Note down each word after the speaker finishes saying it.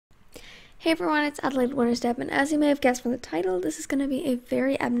Hey everyone, it's Adelaide Winterstep, and as you may have guessed from the title, this is going to be a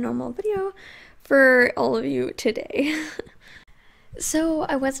very abnormal video for all of you today. So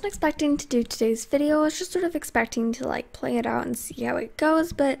I wasn't expecting to do today's video. I was just sort of expecting to play it out and see how it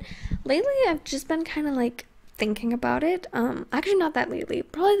goes, but lately I've just been kind of thinking about it. Actually not that lately,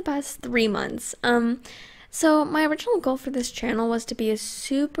 probably the past 3 months. So my original goal for this channel was to be a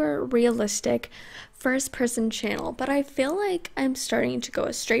super realistic first person channel, but I feel like I'm starting to go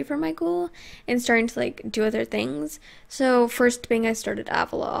astray from my goal and starting to do other things. So first being I started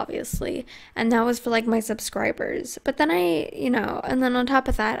Avila, obviously, and that was for my subscribers. But then and then on top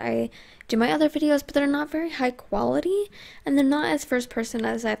of that I do my other videos, but they're not very high quality and they're not as first person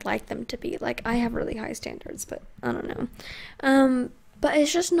as I'd like them to be. I have really high standards, but I don't know. But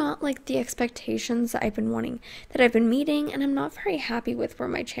it's just not the expectations that I've been meeting, and I'm not very happy with where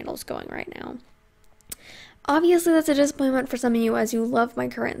my channel's going right now. Obviously, that's a disappointment for some of you as you love my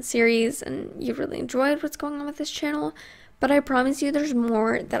current series and you really enjoyed what's going on with this channel, but I promise you there's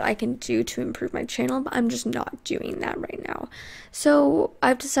more that I can do to improve my channel, but I'm just not doing that right now. So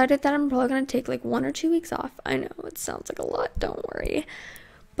I've decided that I'm probably going to take 1 or 2 weeks off. I know, it sounds like a lot, don't worry.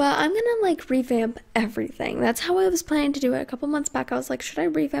 But I'm gonna revamp everything. That's how I was planning to do it. A couple months back, I was like, should I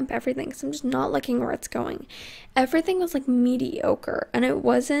revamp everything? Because I'm just not liking where it's going. Everything was mediocre, and it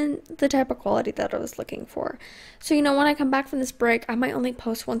wasn't the type of quality that I was looking for. So, when I come back from this break, I might only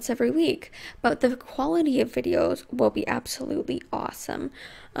post once every week, but the quality of videos will be absolutely awesome.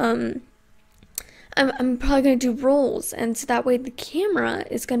 I'm probably going to do rolls, and so that way the camera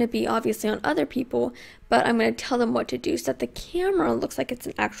is going to be obviously on other people, but I'm going to tell them what to do so that the camera looks like it's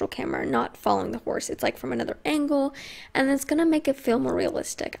an actual camera, not following the horse. It's from another angle, and it's going to make it feel more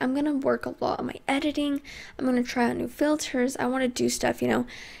realistic. I'm going to work a lot on my editing. I'm going to try out new filters. I want to do stuff,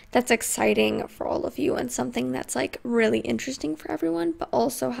 that's exciting for all of you and something that's really interesting for everyone, but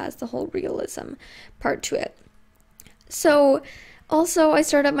also has the whole realism part to it. So also, I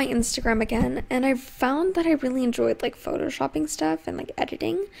started my Instagram again, and I found that I really enjoyed photoshopping stuff and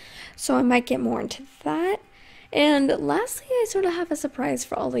editing, so I might get more into that. And lastly, I sort of have a surprise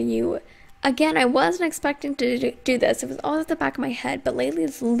for all of you. Again, I wasn't expecting to do this. It was all at the back of my head, but lately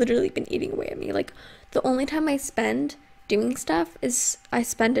it's literally been eating away at me. The only time I spend doing stuff is I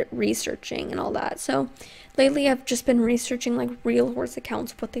spend it researching and all that. So lately I've just been researching real horse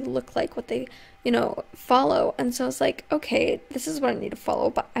accounts, what they look like, what they follow, and so I was okay, this is what I need to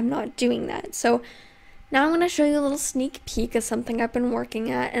follow, but I'm not doing that. So now I'm going to show you a little sneak peek of something I've been working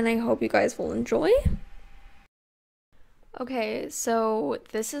at, and I hope you guys will enjoy. Okay, so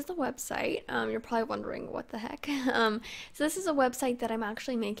this is the website. You're probably wondering what the heck. So this is a website that I'm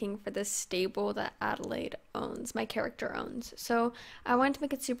actually making for this stable that Adelaide owns, my character owns. So I wanted to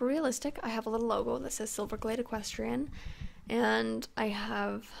make it super realistic. I have a little logo that says Silverglade Equestrian, and I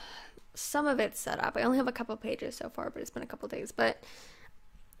have some of it set up. I only have a couple pages so far, but it's been a couple days. But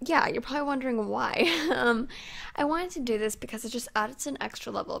yeah, you're probably wondering why. I wanted to do this because it just adds an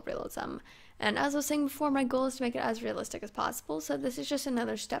extra level of realism. And as I was saying before, my goal is to make it as realistic as possible. So this is just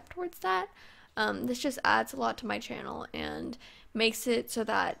another step towards that. This just adds a lot to my channel and makes it so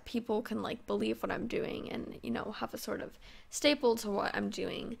that people can believe what I'm doing and have a sort of staple to what I'm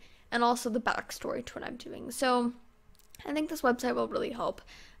doing and also the backstory to what I'm doing. So I think this website will really help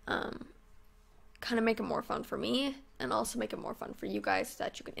kind of make it more fun for me and also make it more fun for you guys so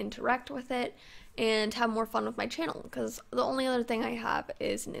that you can interact with it and have more fun with my channel, because the only other thing I have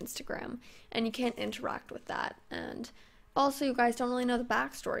is an Instagram and you can't interact with that, and also you guys don't really know the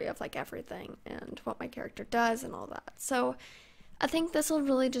backstory of everything and what my character does and all that. So I think this will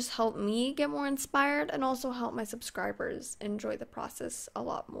really just help me get more inspired and also help my subscribers enjoy the process a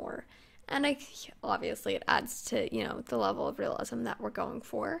lot more. And obviously it adds to, the level of realism that we're going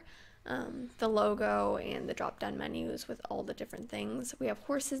for. The logo and the drop-down menus with all the different things. We have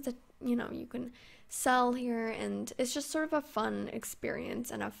horses that, you can sell here, and it's just sort of a fun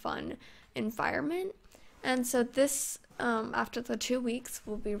experience and a fun environment. And so this, after the 2 weeks,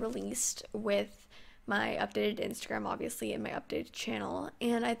 will be released with my updated Instagram, obviously, and my updated channel.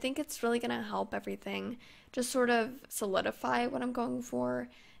 And I think it's really going to help everything just sort of solidify what I'm going for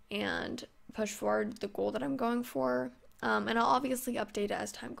and push forward the goal that I'm going for. And I'll obviously update it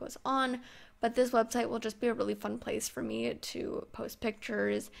as time goes on, but this website will just be a really fun place for me to post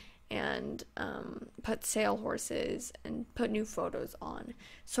pictures and put sale horses and put new photos on.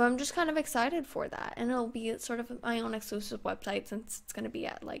 So I'm just kind of excited for that, and it'll be sort of my own exclusive website since it's going to be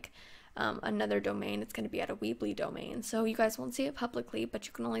at another domain. It's going to be at a Weebly domain, so you guys won't see it publicly, but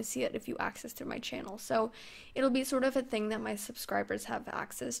you can only see it if you access through my channel. So it'll be sort of a thing that my subscribers have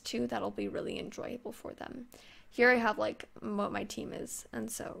access to that'll be really enjoyable for them. here I have like what my team is, and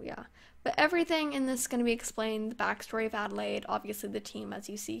so yeah. But everything in this is going to be explained, the backstory of Adelaide, obviously the team as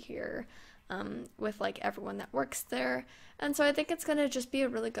you see here, with like everyone that works there. And so I think it's going to just be a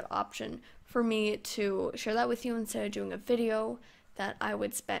really good option for me to share that with you instead of doing a video that I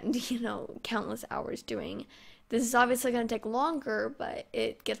would spend, you know, countless hours doing. This is obviously going to take longer, but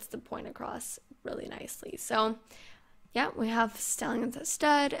it gets the point across really nicely. So yeah, we have Stallions at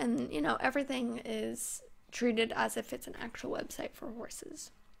Stud, and you know, everything is treated as if it's an actual website for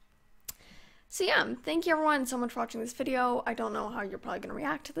horses. So yeah, thank you everyone so much for watching this video. I don't know how you're probably going to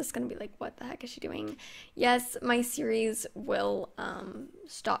react to this. It's going to be like, what the heck is she doing? Yes, my series will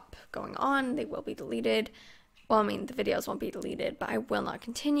stop going on. They will be deleted. Well, I mean, the videos won't be deleted, but I will not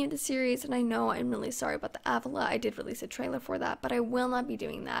continue the series. And I know I'm really sorry about the Avila. I did release a trailer for that, but I will not be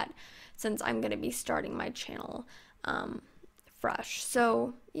doing that since I'm going to be starting my channel fresh.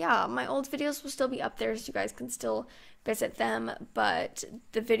 So yeah, my old videos will still be up there, so you guys can still visit them, but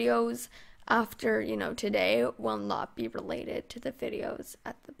the videos after, you know, today will not be related to the videos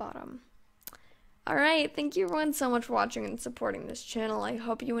at the bottom. Alright, thank you everyone so much for watching and supporting this channel. I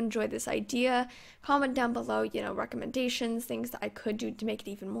hope you enjoyed this idea. Comment down below, you know, recommendations, things that I could do to make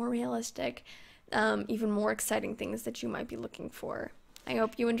it even more realistic, even more exciting things that you might be looking for. I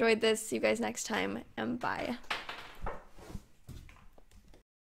hope you enjoyed this. See you guys next time, and bye.